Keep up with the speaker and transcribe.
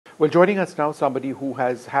Well, joining us now, somebody who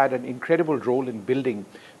has had an incredible role in building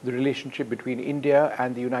the relationship between India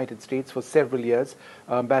and the United States for several years.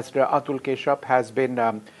 Ambassador Atul Keshyap has been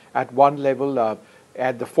at one level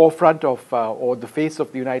at the forefront of or the face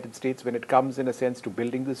of the United States when it comes, in a sense, to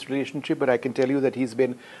building this relationship. But I can tell you that he's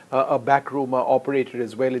been a backroom operator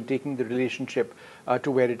as well in taking the relationship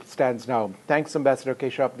to where it stands now. Thanks, Ambassador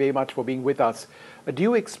Keshyap, very much for being with us. Do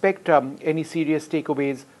you expect any serious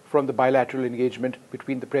takeaways from the bilateral engagement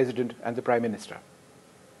between the President and the Prime Minister?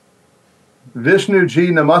 Vishnu ji,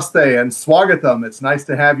 namaste and swagatam. It's nice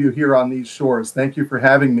to have you here on these shores. Thank you for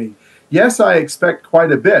having me. Yes, I expect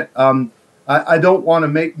quite a bit. I don't want to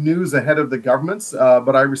make news ahead of the governments,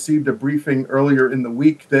 but I received a briefing earlier in the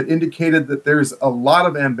week that indicated that there's a lot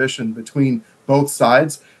of ambition between both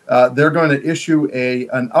sides. They're going to issue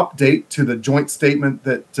an update to the joint statement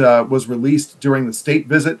that was released during the state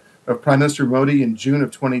visit of Prime Minister Modi in June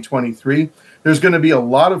of 2023. There's going to be a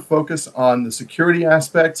lot of focus on the security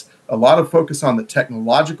aspects, a lot of focus on the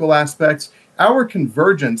technological aspects. Our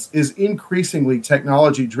convergence is increasingly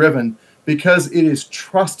technology driven because it is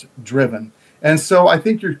trust driven. And so I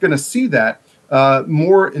think you're going to see that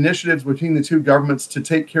more initiatives between the two governments to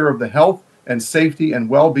take care of the health and safety and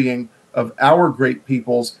well-being of our great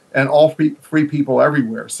peoples and all free people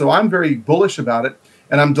everywhere. So I'm very bullish about it.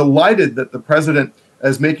 And I'm delighted that the president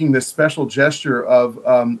is making this special gesture of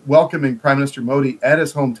welcoming Prime Minister Modi at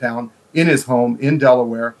his hometown, in his home in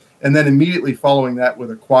Delaware, and then immediately following that with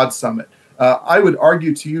a Quad summit. I would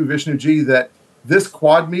argue to you, Vishnuji, that this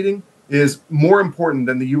Quad meeting is more important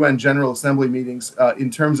than the UN General Assembly meetings in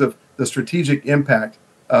terms of the strategic impact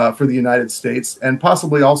for the United States and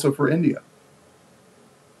possibly also for India.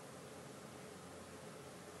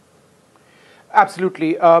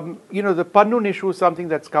 Absolutely. The Pannun issue is something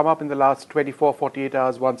that's come up in the last 24, 48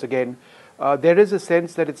 hours once again. There is a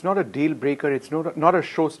sense that it's not a deal breaker, it's not a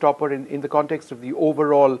showstopper in the context of the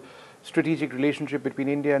overall strategic relationship between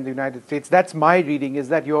India and the United States. That's my reading. Is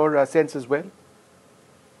that your sense as well?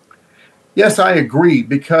 Yes, I agree,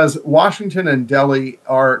 because Washington and Delhi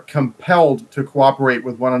are compelled to cooperate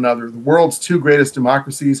with one another. The world's two greatest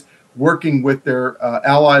democracies, working with their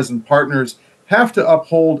allies and partners, have to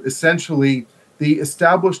uphold essentially the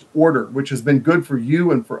established order, which has been good for you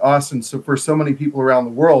and for us and so for so many people around the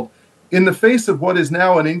world, in the face of what is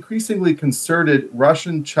now an increasingly concerted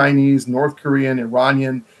Russian, Chinese, North Korean,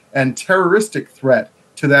 Iranian, and terroristic threat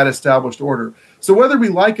to that established order. So whether we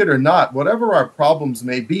like it or not, whatever our problems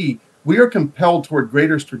may be, we are compelled toward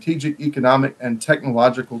greater strategic, economic, and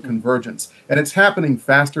technological convergence. And it's happening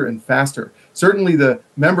faster and faster. Certainly the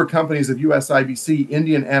member companies of USIBC,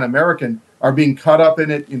 Indian and American, are being caught up in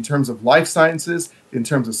it in terms of life sciences, in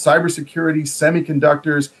terms of cybersecurity,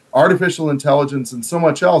 semiconductors, artificial intelligence, and so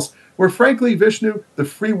much else, where frankly, Vishnu, the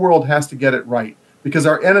free world has to get it right, because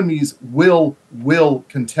our enemies will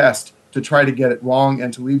contest to try to get it wrong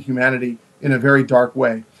and to lead humanity in a very dark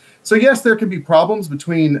way. So yes, there can be problems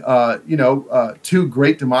between two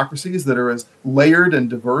great democracies that are as layered and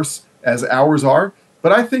diverse as ours are,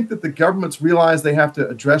 but I think that the governments realize they have to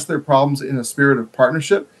address their problems in a spirit of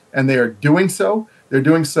partnership, and they are doing so. They're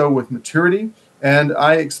doing so with maturity, and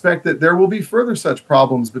I expect that there will be further such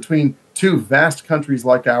problems between two vast countries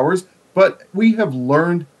like ours, but we have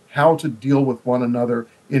learned how to deal with one another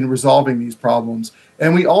in resolving these problems,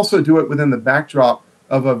 and we also do it within the backdrop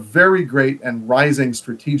of a very great and rising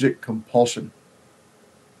strategic compulsion.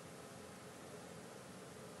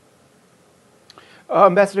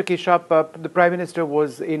 Ambassador Keshyap, the Prime Minister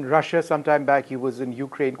was in Russia some time back. He was in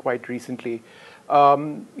Ukraine quite recently.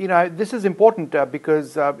 This is important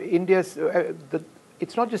because India's,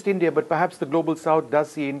 it's not just India, but perhaps the Global South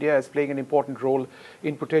does see India as playing an important role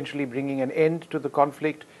in potentially bringing an end to the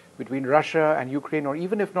conflict between Russia and Ukraine, or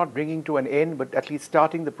even if not bringing to an end, but at least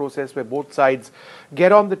starting the process where both sides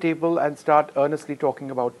get on the table and start earnestly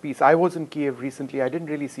talking about peace. I was in Kiev recently. I didn't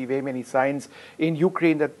really see very many signs in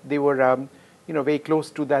Ukraine that they were, very close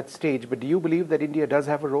to that stage. But do you believe that India does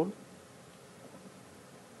have a role?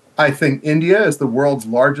 I think India, as the world's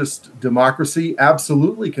largest democracy,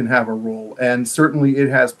 absolutely can have a role. And certainly it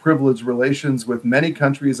has privileged relations with many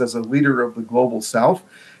countries as a leader of the Global South.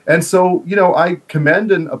 And so, I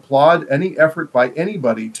commend and applaud any effort by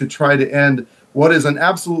anybody to try to end what is an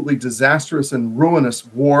absolutely disastrous and ruinous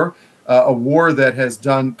war, a war that has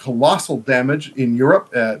done colossal damage in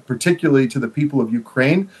Europe, particularly to the people of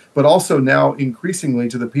Ukraine, but also now increasingly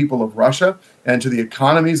to the people of Russia and to the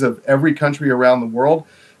economies of every country around the world.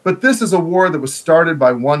 But this is a war that was started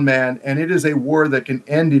by one man, and it is a war that can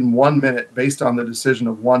end in 1 minute based on the decision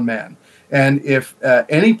of one man. And if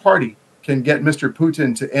any party can get Mr.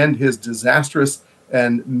 Putin to end his disastrous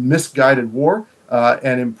and misguided war,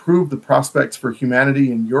 and improve the prospects for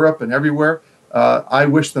humanity in Europe and everywhere, I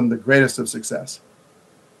wish them the greatest of success.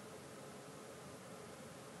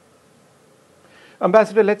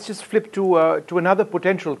 Ambassador, let's just flip to another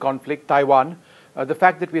potential conflict, Taiwan. The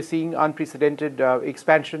fact that we're seeing unprecedented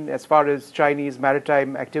expansion as far as Chinese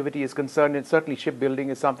maritime activity is concerned, and certainly shipbuilding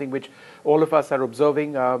is something which all of us are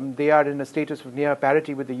observing. They are in a status of near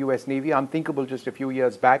parity with the US Navy, unthinkable just a few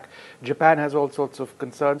years back. Japan has all sorts of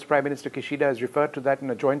concerns. Prime Minister Kishida has referred to that in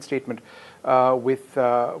a joint statement with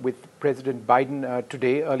President Biden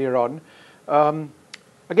today, earlier on.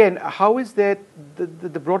 Again, how is there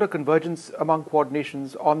the broader convergence among Quad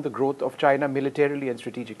nations on the growth of China militarily and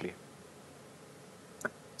strategically?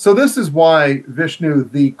 So this is why, Vishnu,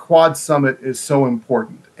 the Quad Summit is so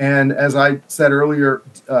important. And as I said earlier,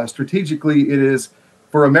 strategically, it is,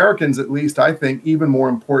 for Americans at least, I think, even more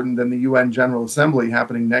important than the UN General Assembly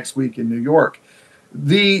happening next week in New York.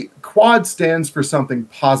 The Quad stands for something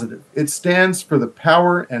positive. It stands for the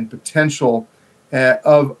power and potential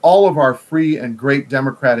of all of our free and great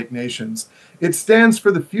democratic nations. It stands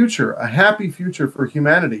for the future, a happy future for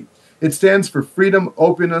humanity. It stands for freedom,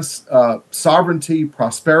 openness, sovereignty,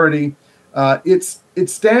 prosperity. It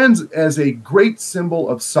stands as a great symbol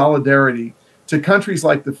of solidarity to countries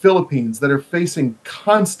like the Philippines that are facing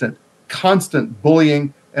constant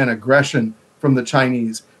bullying and aggression from the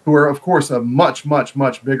Chinese, who are, of course, a much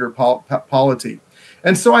bigger polity.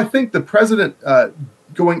 And so I think the president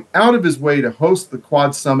going out of his way to host the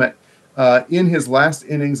Quad Summit in his last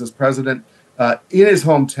innings as president in his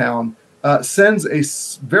hometown sends a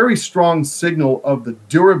very strong signal of the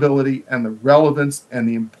durability and the relevance and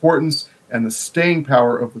the importance and the staying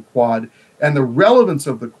power of the Quad and the relevance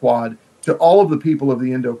of the Quad to all of the people of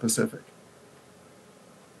the Indo-Pacific.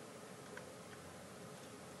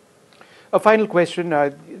 A final question: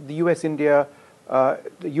 the U.S.-India,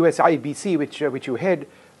 the US-IBC, which you head,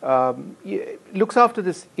 looks after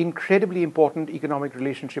this incredibly important economic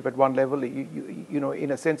relationship at one level. You know,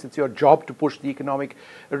 in a sense, it's your job to push the economic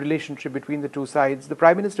relationship between the two sides. The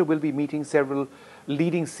Prime Minister will be meeting several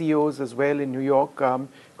leading CEOs as well in New York.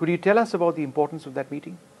 Could you tell us about the importance of that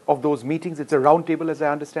meeting, of those meetings? It's a roundtable, as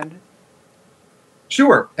I understand it.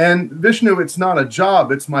 Sure. And Vishnu, it's not a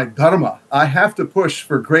job, it's my dharma. I have to push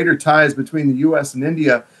for greater ties between the US and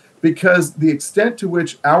India, because the extent to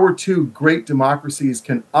which our two great democracies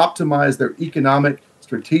can optimize their economic,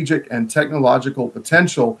 strategic, and technological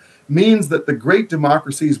potential means that the great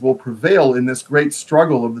democracies will prevail in this great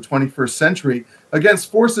struggle of the 21st century against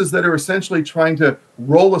forces that are essentially trying to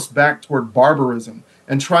roll us back toward barbarism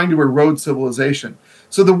and trying to erode civilization.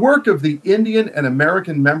 So the work of the Indian and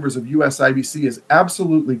American members of USIBC is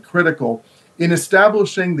absolutely critical in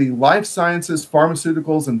establishing the life sciences,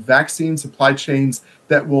 pharmaceuticals, and vaccine supply chains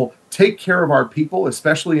that will take care of our people,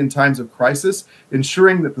 especially in times of crisis,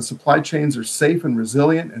 ensuring that the supply chains are safe and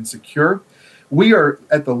resilient and secure. We are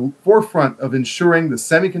at the forefront of ensuring the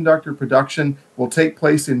semiconductor production will take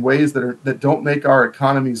place in ways that don't make our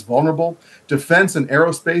economies vulnerable. Defense and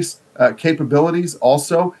aerospace capabilities,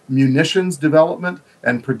 also munitions development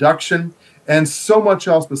and production, and so much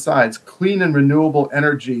else besides. Clean and renewable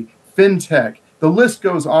energy, fintech, the list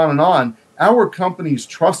goes on and on. Our companies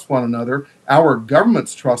trust one another. Our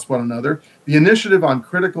governments trust one another. The initiative on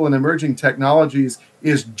critical and emerging technologies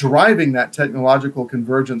is driving that technological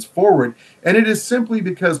convergence forward. And it is simply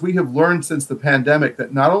because we have learned since the pandemic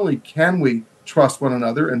that not only can we trust one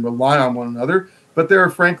another and rely on one another, but there are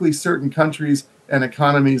frankly certain countries and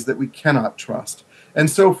economies that we cannot trust. And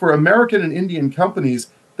so for American and Indian companies,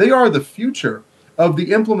 they are the future of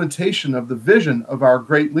the implementation of the vision of our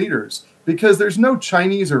great leaders, because there's no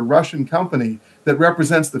Chinese or Russian company that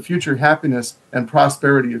represents the future happiness and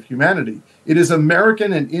prosperity of humanity. It is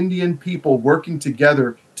American and Indian people working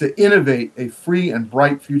together to innovate a free and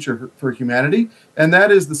bright future for humanity, and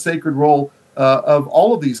that is the sacred role of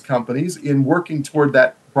all of these companies in working toward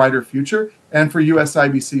that brighter future, and for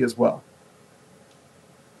USIBC as well.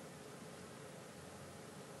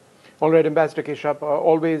 All right, Ambassador Keshyap,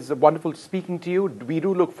 always wonderful speaking to you. We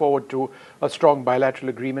do look forward to a strong bilateral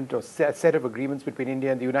agreement or set of agreements between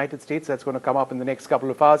India and the United States. That's going to come up in the next couple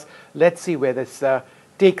of hours. Let's see where this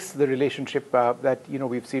takes the relationship that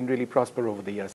we've seen really prosper over the years.